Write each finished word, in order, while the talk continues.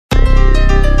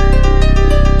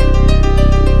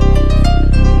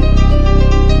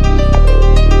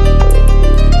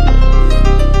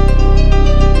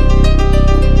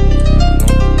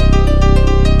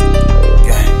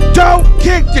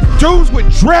Dudes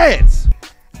with dreads.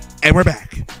 And we're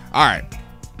back. All right.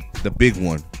 The big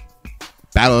one.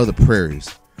 Battle of the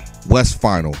Prairies. West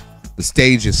Final. The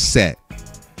stage is set.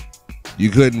 You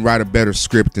couldn't write a better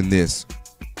script than this.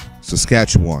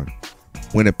 Saskatchewan.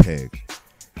 Winnipeg.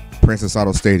 Princess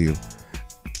Auto Stadium.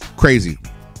 Crazy.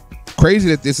 Crazy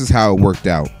that this is how it worked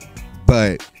out.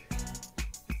 But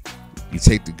you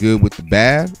take the good with the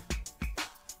bad.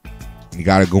 You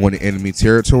got to go into enemy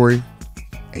territory.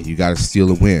 And you got to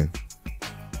steal a win.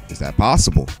 Is that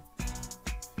possible?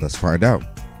 Let's find out.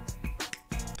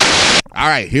 All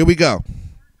right, here we go.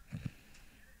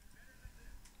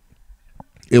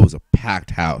 It was a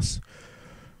packed house.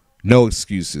 No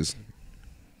excuses.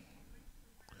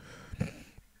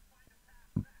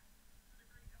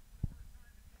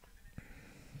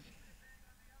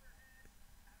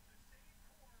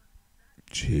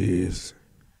 Jeez.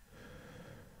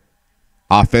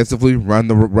 Offensively, run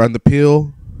the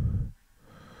pill.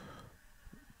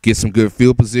 Get some good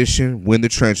field position. Win the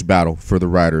trench battle for the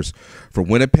Riders. For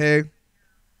Winnipeg,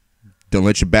 don't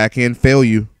let your back end fail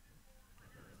you.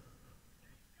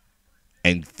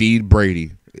 And feed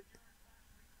Brady.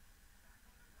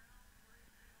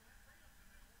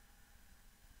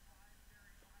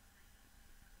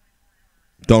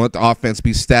 Don't let the offense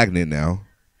be stagnant now.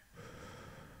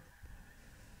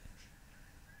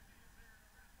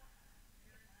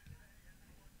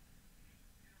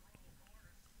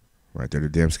 Right there to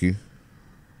Dembski.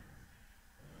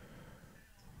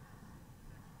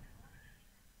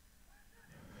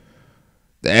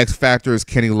 The X factor is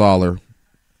Kenny Lawler.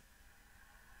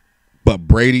 But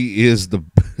Brady is the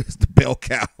bell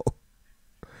cow.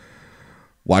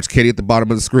 Watch Kenny at the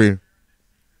bottom of the screen.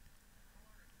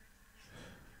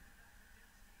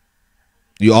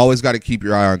 You always got to keep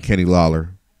your eye on Kenny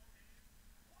Lawler.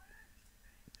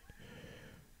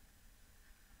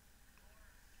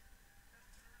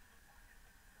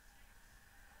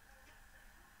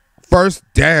 First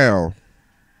down.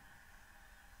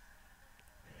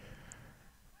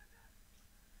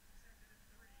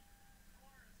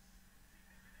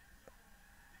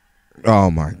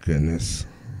 Oh, my goodness.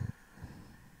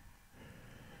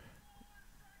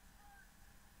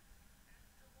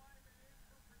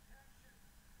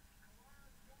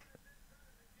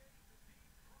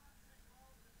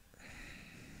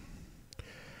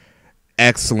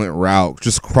 Excellent route.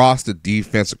 Just cross the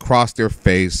defense, across their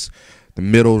face. The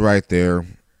middle right there.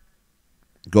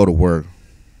 Go to work.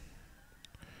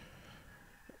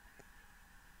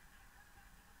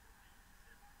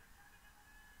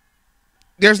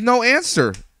 There's no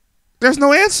answer. There's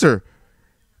no answer.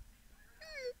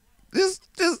 This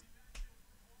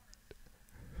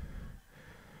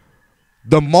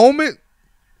the moment,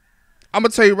 I'm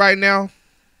gonna tell you right now.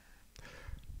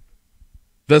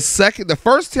 The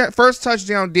first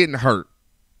touchdown didn't hurt.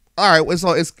 All right,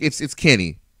 it's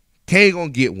Kenny. Kenny gonna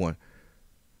get one.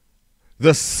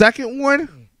 The second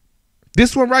one,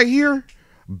 this one right here,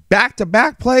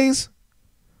 back-to-back plays.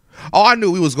 Oh, I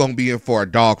knew we was going to be in for a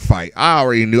dogfight. I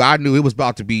knew it was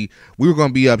about to be, we were going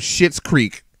to be up Schitt's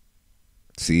Creek.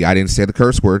 See, I didn't say the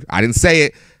curse word. I didn't say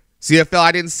it. CFL,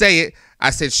 I didn't say it. I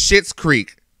said Schitt's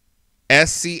Creek.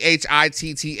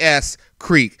 SCHITTS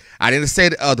Creek. I didn't say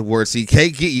the other word, so you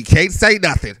can't say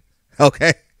nothing.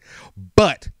 Okay?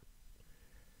 But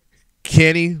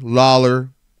Kenny Lawler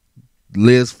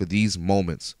lives for these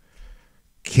moments.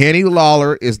 Kenny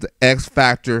Lawler is the X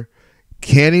factor.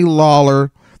 Kenny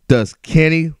Lawler does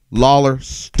Kenny Lawler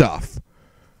stuff.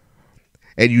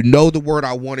 And you know the word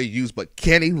I want to use, but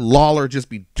Kenny Lawler just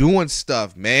be doing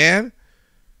stuff, man.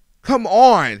 Come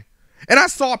on. And I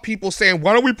saw people saying,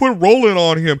 why don't we put Roland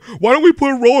on him? Why don't we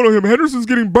put Roland on him? Henderson's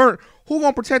getting burnt. Who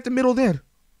going to protect the middle then?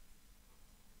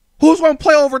 Who's going to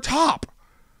play over top?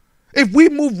 If we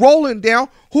move Roland down,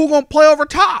 who going to play over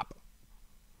top?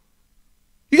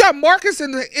 You got Marcus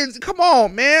in come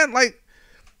on, man. Like,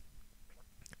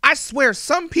 I swear,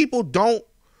 some people,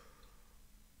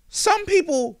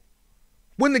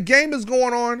 when the game is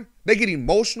going on, they get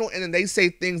emotional and then they say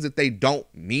things that they don't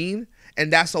mean,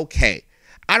 and that's okay.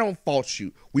 I don't fault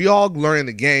you. We all learning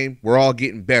the game. We're all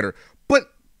getting better. But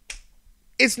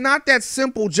it's not that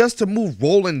simple just to move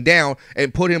Roland down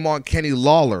and put him on Kenny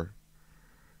Lawler.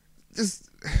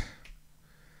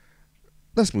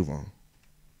 Let's move on.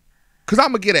 Because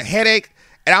I'm going to get a headache,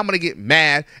 and I'm going to get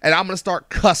mad, and I'm going to start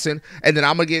cussing, and then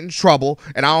I'm going to get in trouble,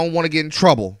 and I don't want to get in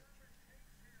trouble.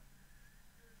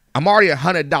 I'm already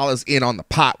 $100 in on the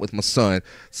pot with my son.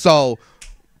 So,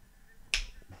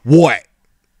 what?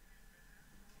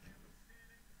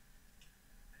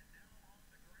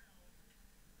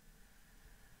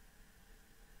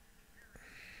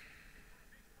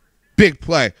 Big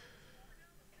play.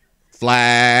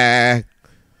 flag.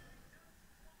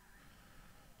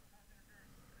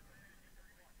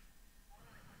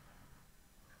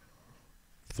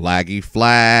 Flaggy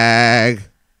flag.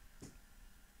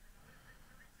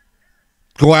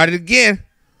 Go at it again.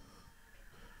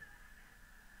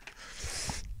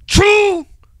 Two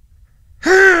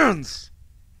hands.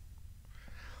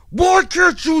 Why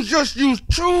can't you just use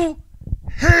two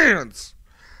hands?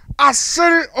 I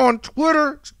said it on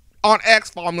Twitter, on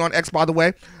X. Follow me on X, by the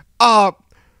way.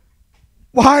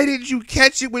 Why did you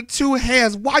catch it with two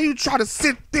hands? Why you try to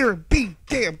sit there and be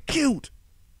damn cute?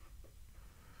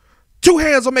 Two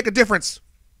hands will make a difference.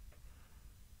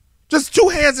 Just two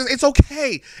hands, it's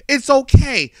okay. It's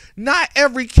okay. Not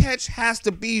every catch has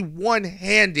to be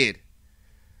one-handed.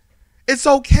 It's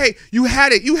okay. You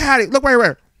had it. You had it. Look right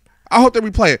here. I hope they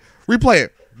replay it. Replay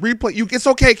it. Replay. It's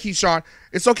okay, Keyshawn.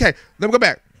 It's okay. Let me go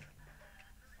back.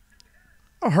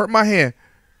 I hurt my hand.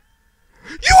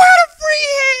 You had a free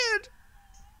hand.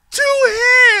 Two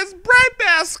hands. Bread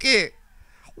basket.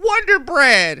 Wonder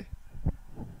Bread.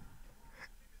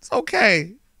 It's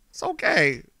okay. It's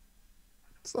okay.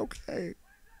 It's okay.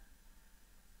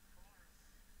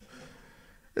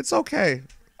 It's okay.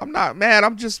 I'm not mad.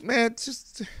 I'm just, man,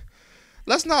 just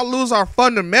let's not lose our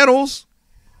fundamentals.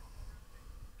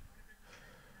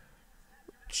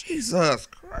 Jesus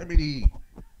Christ.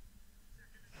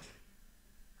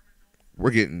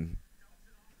 We're getting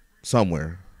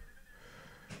somewhere.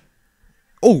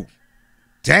 Oh,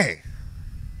 dang.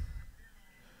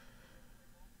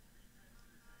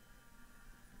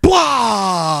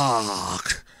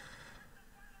 Block.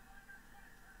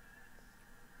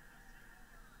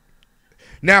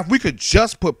 Now, if we could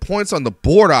just put points on the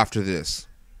board after this.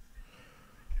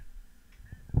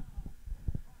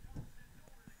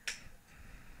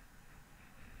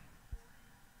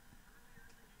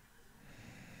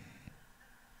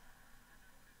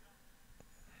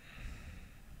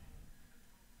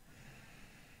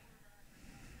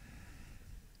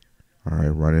 All right,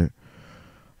 run it.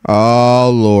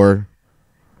 Oh, Lord.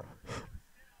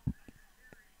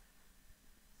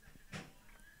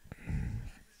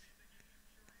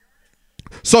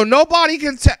 So nobody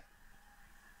can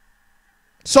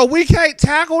so we can't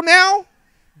tackle now?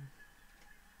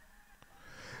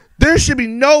 There should be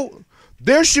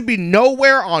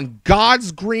nowhere on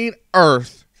God's green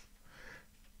earth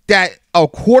that a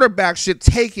quarterback should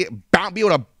take it, be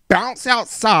able to bounce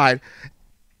outside.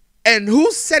 And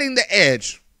who's setting the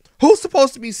edge? Who's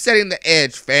supposed to be setting the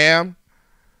edge, fam?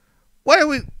 What are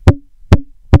we?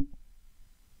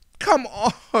 Come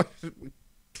on.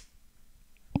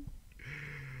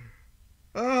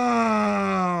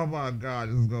 Oh, my God.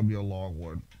 This is going to be a long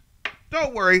one.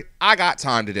 Don't worry. I got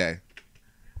time today.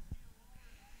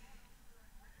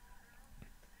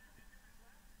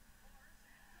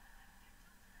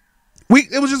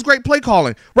 It was just great play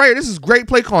calling. Right here, this is great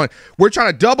play calling. We're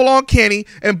trying to double on Kenny,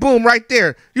 and boom, right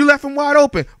there. You left him wide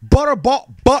open.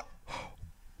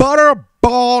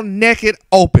 Butterball naked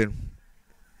open.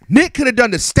 Nick could have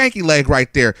done the stanky leg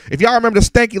right there. If y'all remember the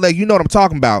stanky leg, you know what I'm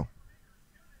talking about.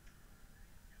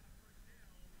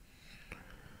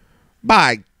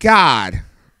 My God.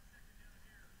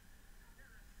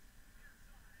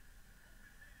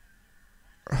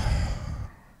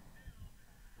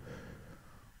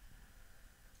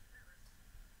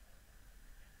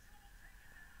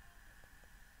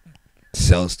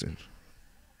 Selston.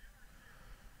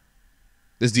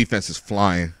 This defense is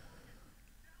flying.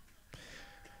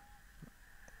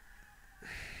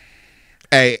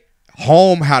 Hey,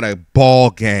 Home had a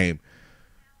ball game.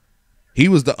 He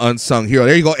was the unsung hero.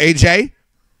 There you go, AJ.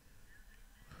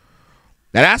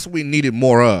 Now that's what we needed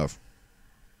more of.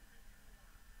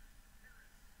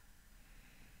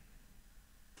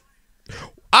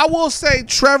 I will say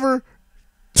Trevor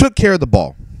took care of the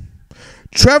ball.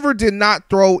 Trevor did not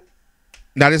throw.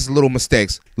 Now this is little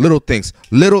mistakes, little things,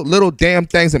 little damn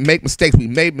things that make mistakes. We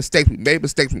made mistakes. We made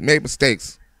mistakes. We made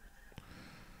mistakes.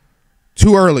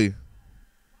 Too early.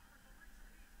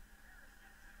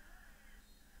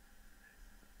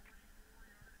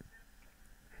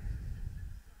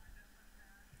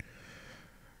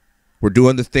 We're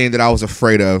doing the thing that I was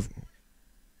afraid of,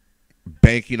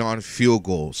 banking on field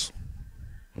goals.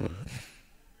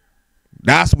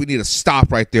 That's what we need to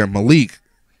stop right there, Malik.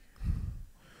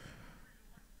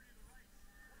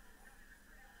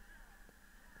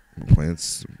 I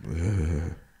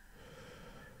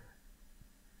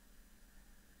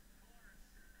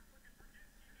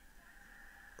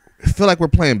feel like we're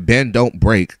playing bend, don't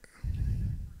break.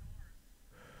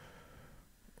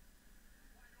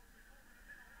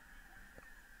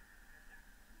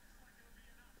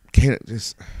 Can't it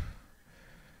just...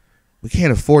 We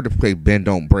can't afford to play bend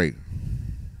don't break.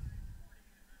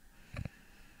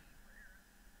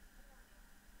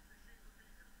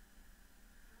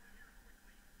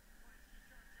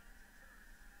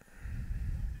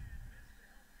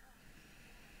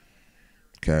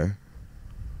 Okay.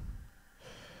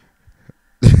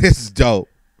 This is dope.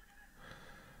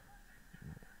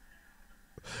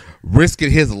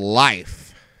 Risking his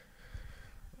life.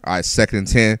 All right, 2nd and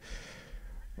 10.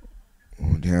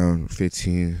 Down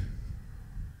 15.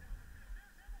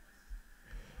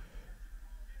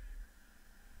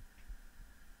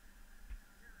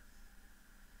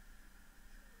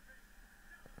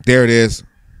 There it is.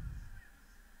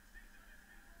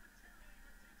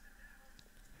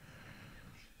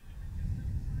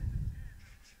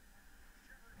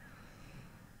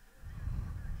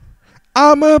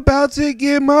 I'm about to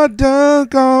get my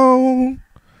dunk on.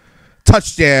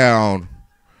 Touchdown.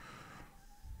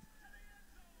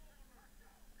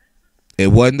 It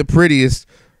wasn't the prettiest,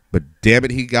 but damn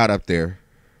it, he got up there.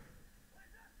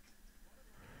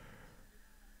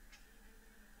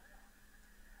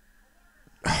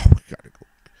 Oh, we gotta go.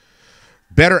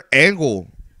 Better angle.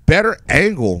 Better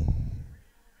angle.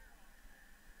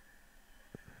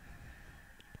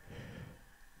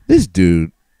 This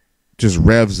dude just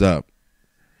revs up.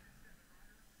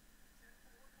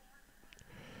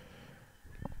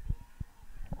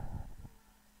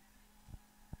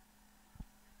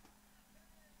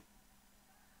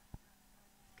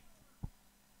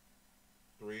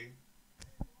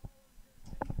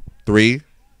 Three.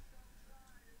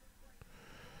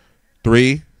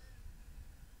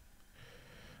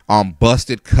 On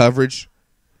busted coverage.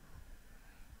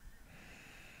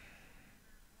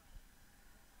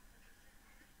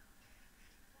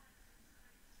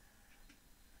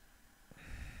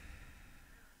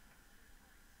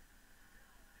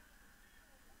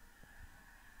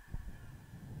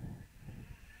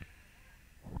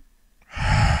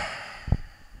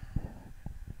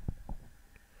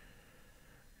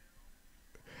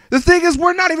 The thing is,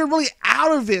 we're not even really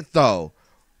out of it, though.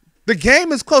 The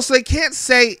game is close, so they can't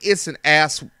say it's an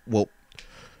ass. Well,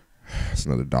 it's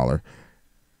another $1.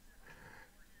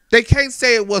 They can't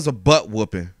say it was a butt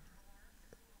whooping.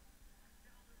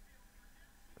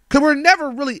 Because we're never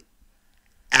really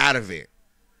out of it.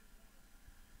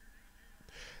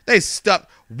 They stuck.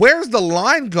 Where's the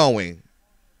line going?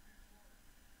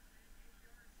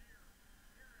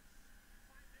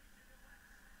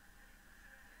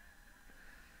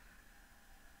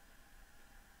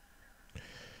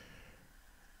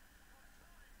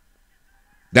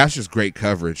 That's just great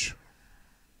coverage.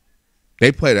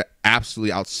 They played an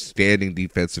absolutely outstanding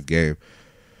defensive game.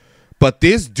 But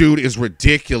this dude is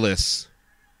ridiculous.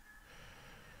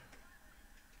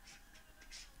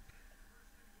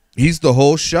 He's the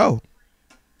whole show.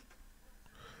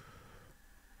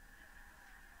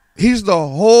 He's the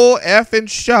whole effing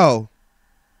show.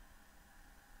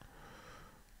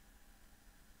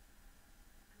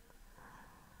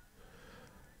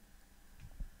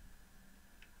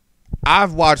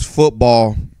 I've watched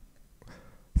football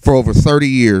for over 30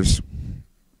 years.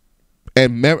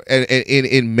 And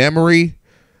in memory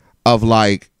of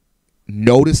like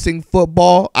noticing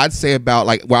football, I'd say about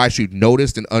like where I should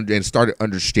noticed and started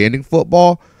understanding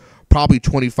football, probably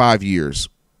 25 years.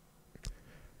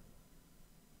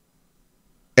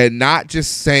 And not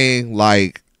just saying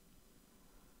like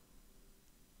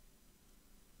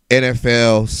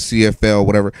NFL, CFL,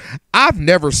 whatever. I've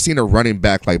never seen a running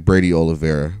back like Brady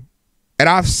Oliveira. And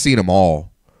I've seen them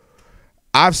all.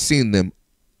 I've seen them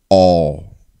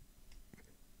all.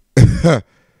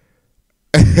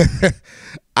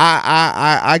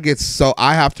 I get so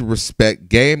I have to respect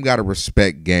game. Got to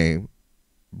respect game.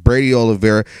 Brady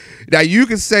Oliveira. Now you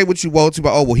can say what you want to,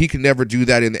 but oh well, he can never do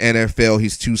that in the NFL.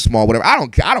 He's too small. Whatever. I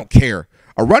don't care.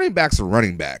 A running back's a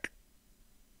running back.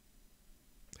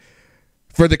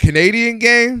 For the Canadian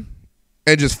game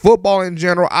and just football in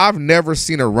general, I've never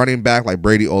seen a running back like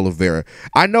Brady Oliveira.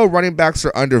 I know running backs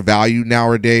are undervalued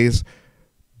nowadays,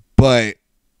 but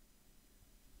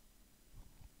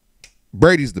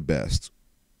Brady's the best.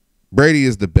 Brady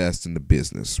is the best in the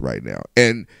business right now.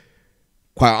 And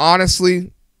quite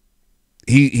honestly,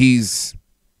 he's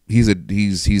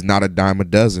not a dime a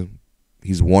dozen.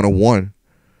 He's 1-on-1.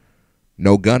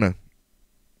 No gunna.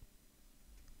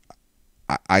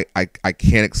 I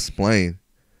can't explain.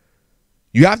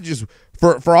 You have to just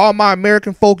for all my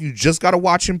American folk, you just got to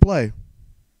watch him play.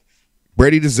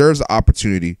 Brady deserves the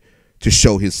opportunity to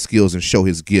show his skills and show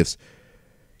his gifts.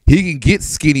 He can get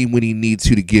skinny when he needs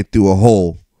to get through a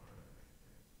hole.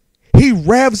 He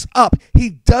revs up.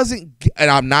 He doesn't,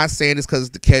 and I'm not saying this because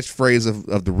it's the catchphrase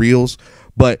of the reels,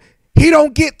 but He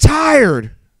don't get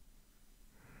tired.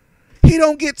 He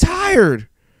don't get tired.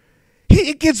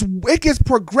 It gets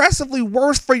progressively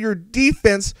worse for your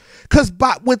defense because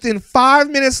within 5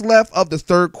 minutes left of the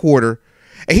third quarter,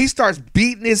 and he starts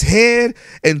beating his head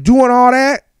and doing all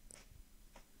that.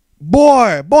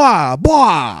 Boy.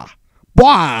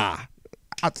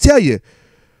 I tell you,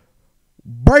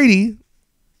 Brady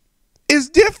is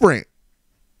different.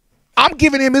 I'm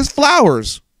giving him his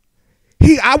flowers.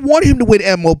 I want him to win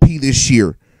MOP this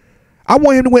year. I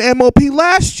want him to win MOP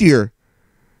last year.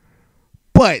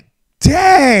 But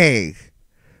dang,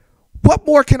 what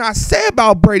more can I say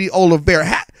about Brady Oliveira?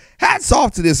 Hats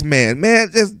off to this man,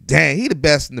 just dang, he the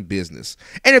best in the business.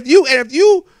 And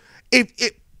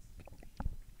if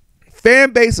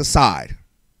fan base aside,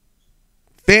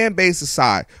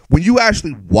 when you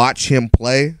actually watch him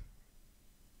play,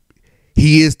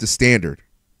 he is the standard.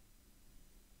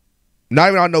 Not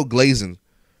even on no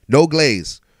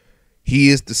glaze. He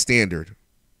is the standard.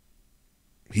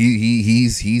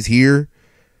 He's here.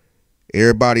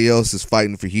 Everybody else is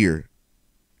fighting for here.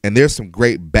 And there's some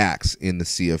great backs in the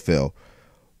CFL.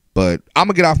 But I'm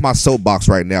gonna get off my soapbox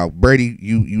right now. Brady,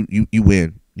 you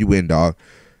win. You win, dog.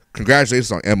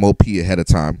 Congratulations on MOP ahead of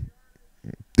time.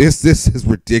 This is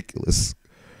ridiculous.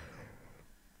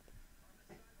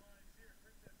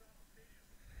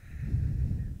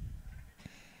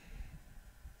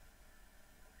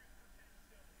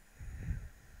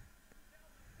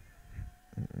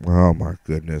 Oh my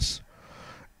goodness.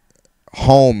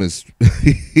 Home is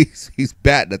he's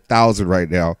batting 1,000 right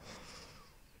now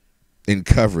in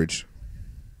coverage.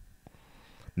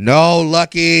 No,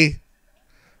 Lucky,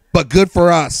 but good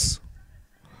for us.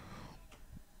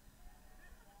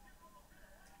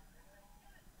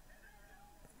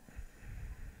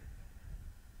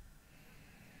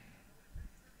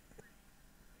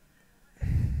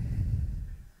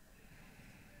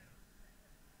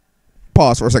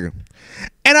 Pause for a second.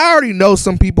 And I already know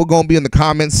some people gonna be in the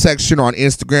comments section or on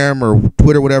Instagram or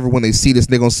Twitter, whatever, when they see this,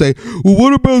 they're gonna say, well,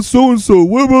 what about so-and-so?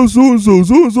 What about so-and-so?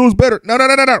 So-and-so's better. No.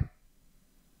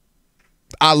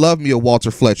 I love me a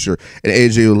Walter Fletcher, an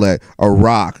AJ Ouellette, a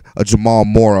Rock, a Jamal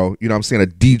Morrow, you know what I'm saying, a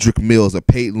Dedrick Mills, a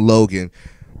Peyton Logan,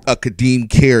 a Kadeem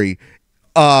Carey,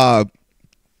 a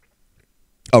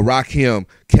Rakim,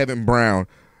 Kevin Brown,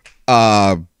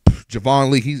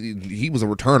 Javon Lee, he was a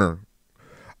returner.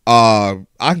 I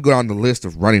can go down the list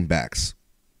of running backs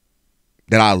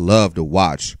that I love to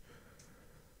watch.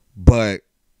 But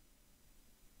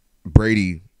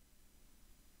Brady,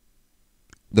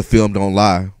 the film don't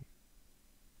lie.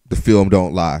 The film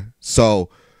don't lie. So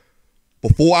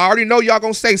before, I already know y'all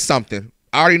gonna say something.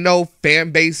 I already know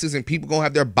fan bases and people gonna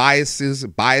have their biases,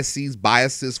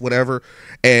 whatever,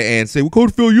 and say, well,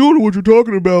 Coach Phil, you don't know what you're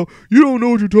talking about. You don't know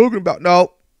what you're talking about.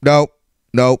 No.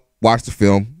 Watch the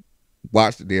film.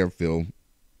 Watch the damn film.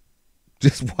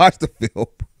 Just watch the film.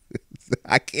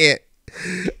 I can't.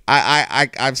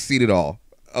 I've seen it all.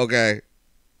 Okay.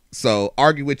 So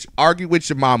argue with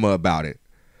your mama about it.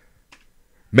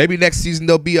 Maybe next season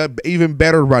there'll be an even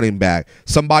better running back.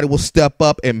 Somebody will step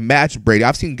up and match Brady.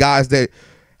 I've seen guys that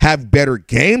have better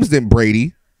games than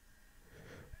Brady,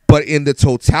 but in the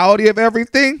totality of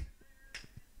everything,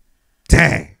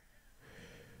 dang.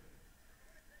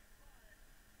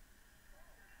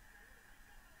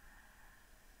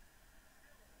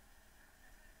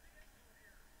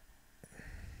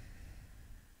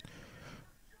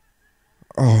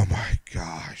 Oh my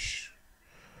gosh.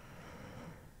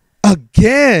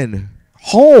 Again,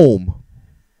 home.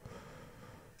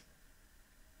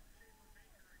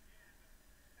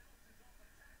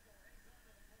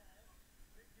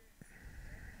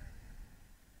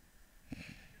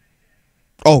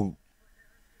 Oh.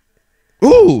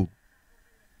 Ooh.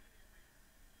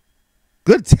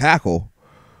 Good tackle.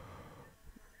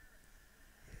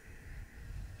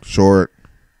 Short.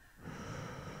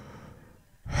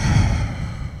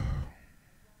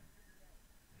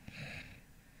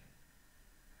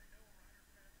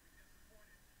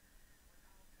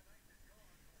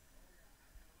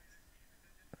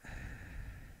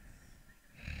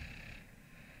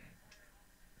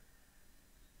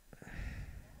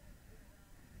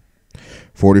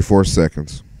 $44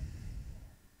 seconds.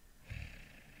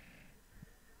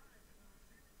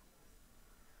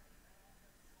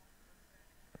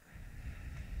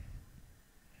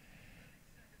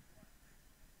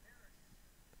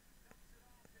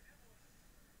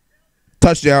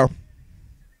 Touchdown.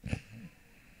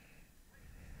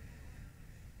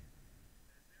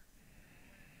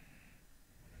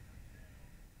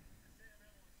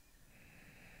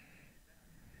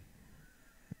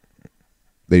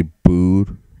 They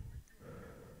booed.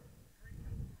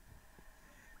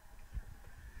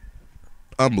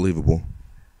 Unbelievable.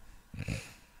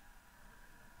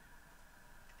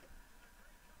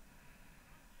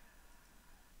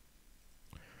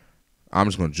 I'm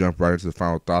just going to jump right into the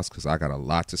final thoughts because I got a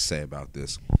lot to say about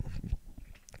this.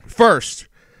 First,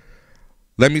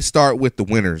 let me start with the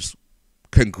winners.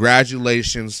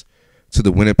 Congratulations to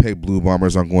the Winnipeg Blue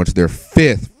Bombers on going to their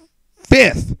fifth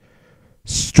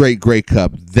straight Grey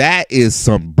Cup. That is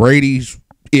some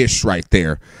Brady-ish right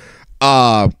there.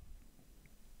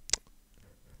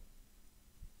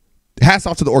 Hats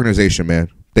off to the organization, man.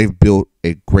 They've built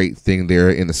a great thing there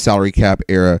in the salary cap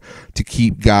era to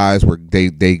keep guys where they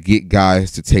get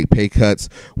guys to take pay cuts,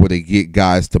 where they get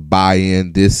guys to buy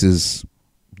in. This is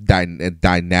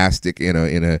dynastic in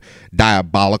a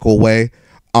diabolical way.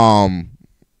 My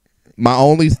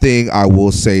only thing I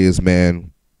will say is,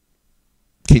 man,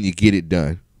 can you get it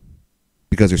done?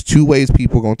 Because there's two ways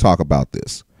people are going to talk about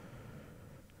this.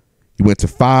 You went to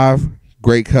five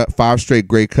straight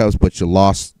Grey Cups, but you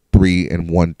lost 3 and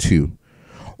won 2.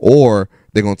 Or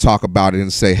they're going to talk about it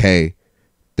and say, hey,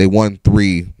 they won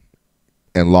 3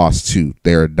 and lost 2.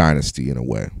 They're a dynasty in a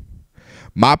way.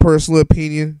 My personal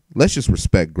opinion, let's just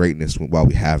respect greatness while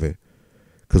we have it.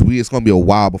 Because it's going to be a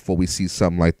while before we see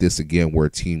something like this again where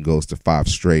a team goes to 5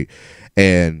 straight.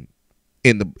 And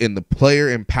in the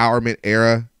player empowerment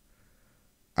era,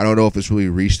 I don't know if it's really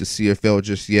reached the CFL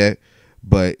just yet,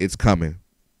 but it's coming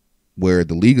where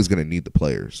the league is going to need the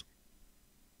players.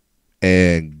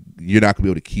 And you're not going to be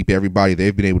able to keep everybody.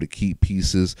 They've been able to keep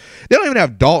pieces. They don't even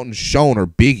have Dalton Schoen or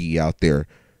Biggie out there.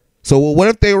 So what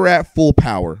if they were at full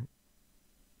power?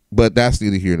 But that's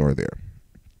neither here nor there.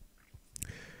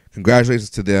 Congratulations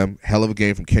to them. Hell of a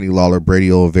game from Kenny Lawler,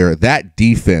 Brady Oliveira. That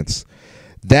defense.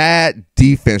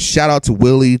 Shout out to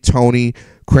Willie, Tony,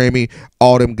 Crammy,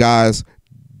 all them guys,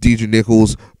 Deidre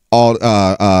Nichols, all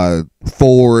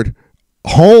Ford.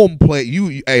 Homeboy,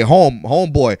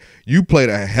 you played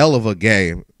a hell of a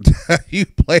game. you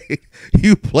played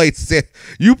Sam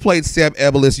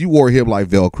Ebelis. You wore him like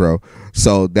Velcro.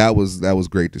 So that was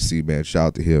great to see, man. Shout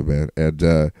out to him, man.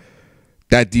 And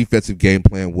that defensive game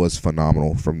plan was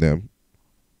phenomenal from them.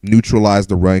 Neutralized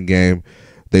the run game.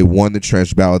 They won the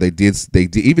trench battle. They did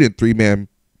even in three man,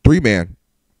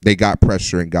 they got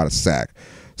pressure and got a sack.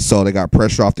 So they got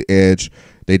pressure off the edge.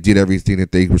 They did everything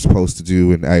that they were supposed to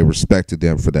do, and I respected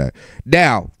them for that.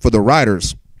 Now, for the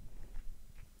Riders,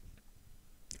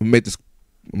 I'm going to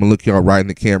look y'all right in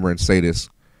the camera and say this.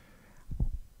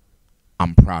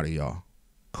 I'm proud of y'all.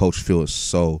 Coach Phil is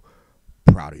so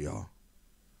proud of y'all.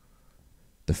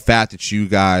 The fact that you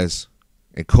guys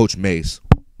and Coach Mace,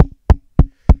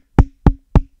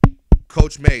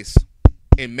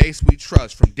 in Mace we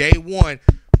trust. From day one,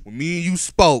 when me and you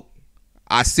spoke,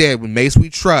 I said, when Mace we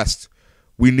trust,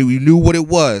 we knew what it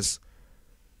was.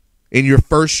 In your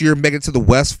first year making it to the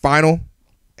West Final,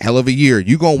 hell of a year.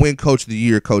 You going to win Coach of the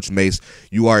Year, Coach Mace.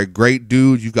 You are a great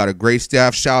dude. You've got a great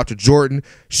staff. Shout out to Jordan.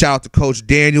 Shout out to Coach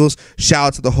Daniels. Shout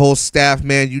out to the whole staff,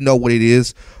 man. You know what it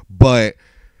is. But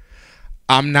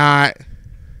I'm not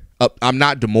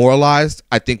demoralized.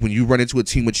 I think when you run into a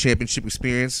team with championship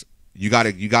experience, you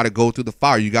gotta go through the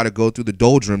fire. You gotta go through the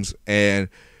doldrums, and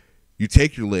you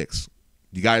take your licks.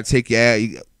 You gotta take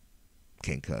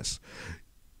can't cuss.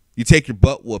 You take your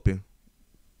butt whooping.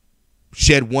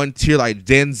 Shed one tear like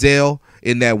Denzel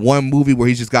in that one movie where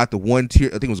he just got the one tear.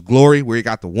 I think it was Glory, where he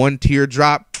got the one tear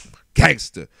drop.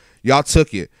 Gangster. Y'all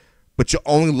took it, but you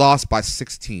only lost by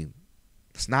 16.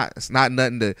 It's not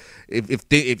nothing to. If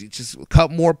just a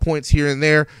couple more points here and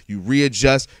there, you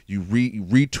readjust, you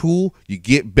retool, you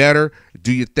get better,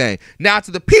 do your thing. Now to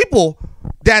the people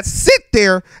that sit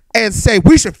there and say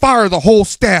we should fire the whole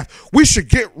staff, we should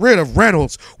get rid of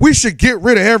Reynolds, we should get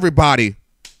rid of everybody.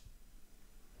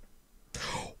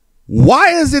 Why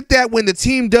is it that when the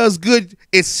team does good,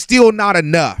 it's still not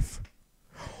enough?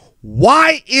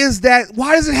 Why is that?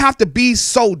 Why does it have to be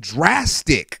so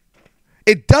drastic?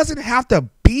 It doesn't have to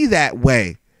be that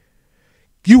way.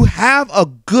 You have a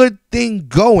good thing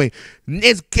going.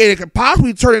 It could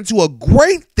possibly turn into a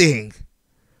great thing.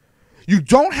 You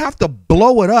don't have to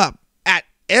blow it up at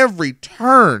every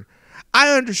turn.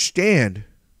 I understand.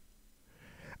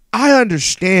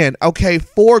 Okay,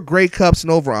 4 Grey Cups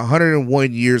in over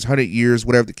 101 years, 100 years,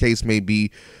 whatever the case may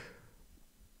be.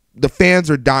 The fans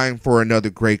are dying for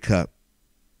another Grey Cup.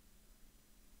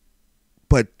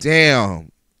 But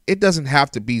damn, it doesn't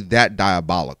have to be that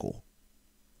diabolical.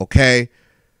 Okay?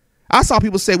 I saw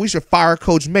people say we should fire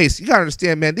Coach Mace. You got to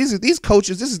understand, man, these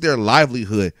coaches, this is their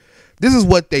livelihood. This is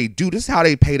what they do. This is how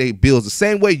they pay their bills. The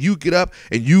same way you get up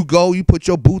and you go, you put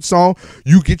your boots on,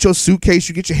 you get your suitcase,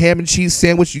 you get your ham and cheese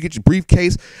sandwich, you get your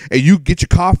briefcase, and you get your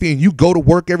coffee and you go to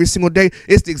work every single day.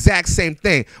 It's the exact same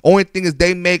thing. Only thing is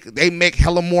they make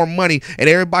hella more money, and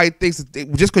everybody thinks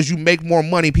that just because you make more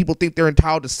money, people think they're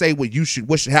entitled to say what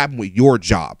should happen with your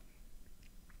job.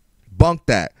 Bunk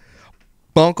that.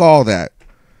 Bunk all that.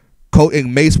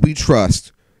 In Mace we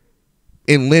trust.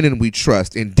 In Lennon we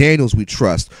trust. In Daniels we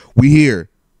trust. We here.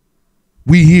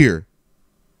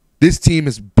 This team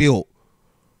is built.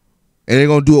 And they're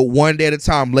going to do it one day at a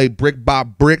time, lay brick by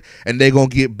brick, and they're going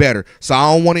to get better. So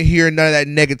I don't want to hear none of that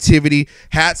negativity.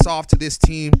 Hats off to this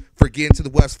team for getting to the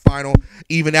West Final.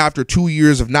 Even after 2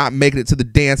 years of not making it to the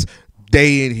dance,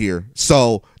 they in here.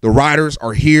 So the Riders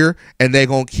are here, and they're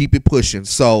going to keep it pushing.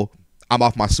 So I'm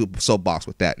off my soapbox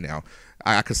with that now.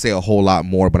 I could say a whole lot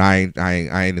more, but I ain't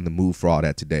in the mood for all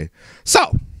that today.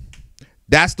 So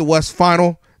that's the West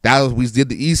Final. We did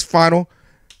the East Final.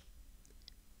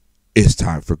 It's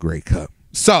time for Grey Cup.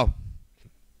 So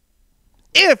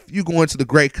if you go into the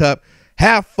Grey Cup,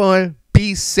 have fun,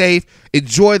 be safe,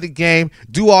 enjoy the game,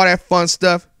 do all that fun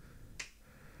stuff.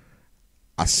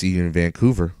 I'll see you in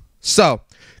Vancouver. So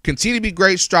continue to be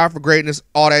great, strive for greatness,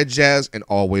 all that jazz, and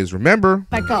always remember.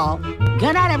 Good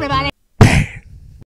night, everybody.